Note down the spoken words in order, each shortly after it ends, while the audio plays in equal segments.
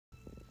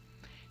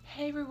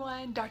Hey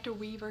everyone, Dr.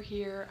 Weaver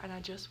here, and I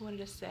just wanted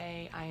to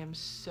say I am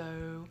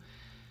so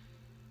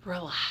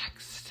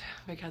relaxed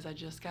because I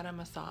just got a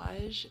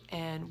massage.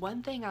 And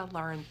one thing I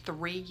learned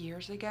 3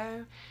 years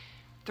ago,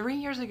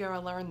 I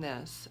learned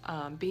this,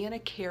 being a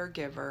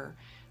caregiver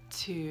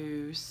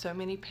to so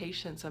many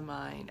patients of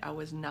mine, I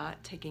was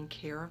not taking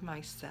care of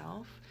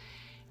myself.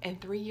 And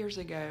 3 years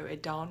ago,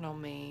 it dawned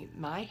on me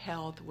my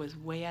health was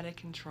way out of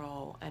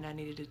control and I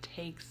needed to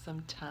take some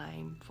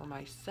time for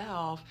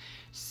myself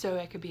so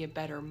I could be a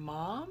better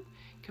mom,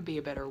 could be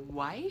a better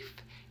wife,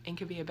 and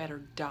could be a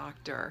better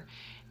doctor.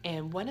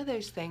 And one of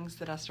those things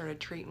that I started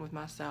treating with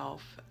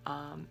myself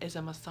is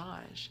a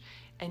massage.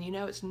 And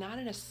it's not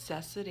a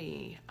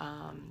necessity,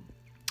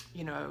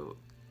 to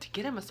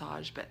get a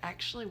massage, but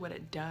actually what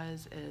it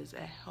does is it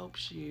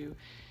helps you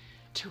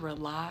to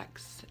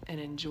relax and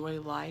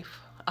enjoy life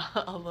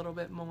a little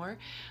bit more.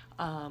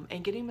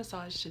 And getting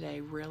massage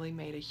today really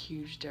made a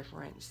huge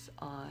difference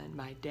on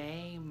my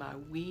day, my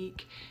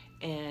week,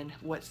 and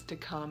what's to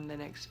come the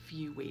next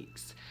few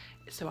weeks.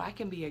 So I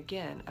can be,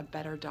 again, a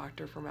better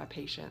doctor for my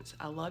patients.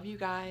 I love you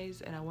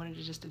guys, and I wanted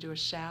to do a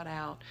shout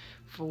out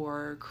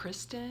for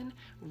Kristen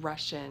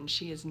Russian.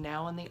 She is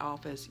now in the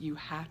office. You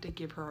have to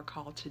give her a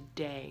call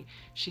today.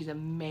 She's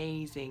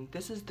amazing.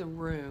 This is the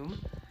room.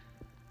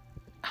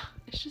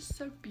 It's just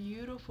so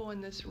beautiful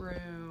in this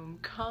room.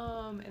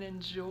 Come and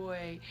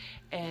enjoy,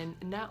 and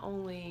not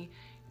only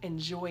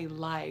enjoy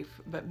life,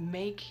 but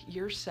make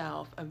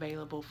yourself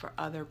available for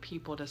other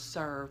people to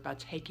serve by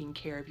taking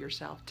care of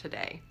yourself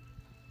today.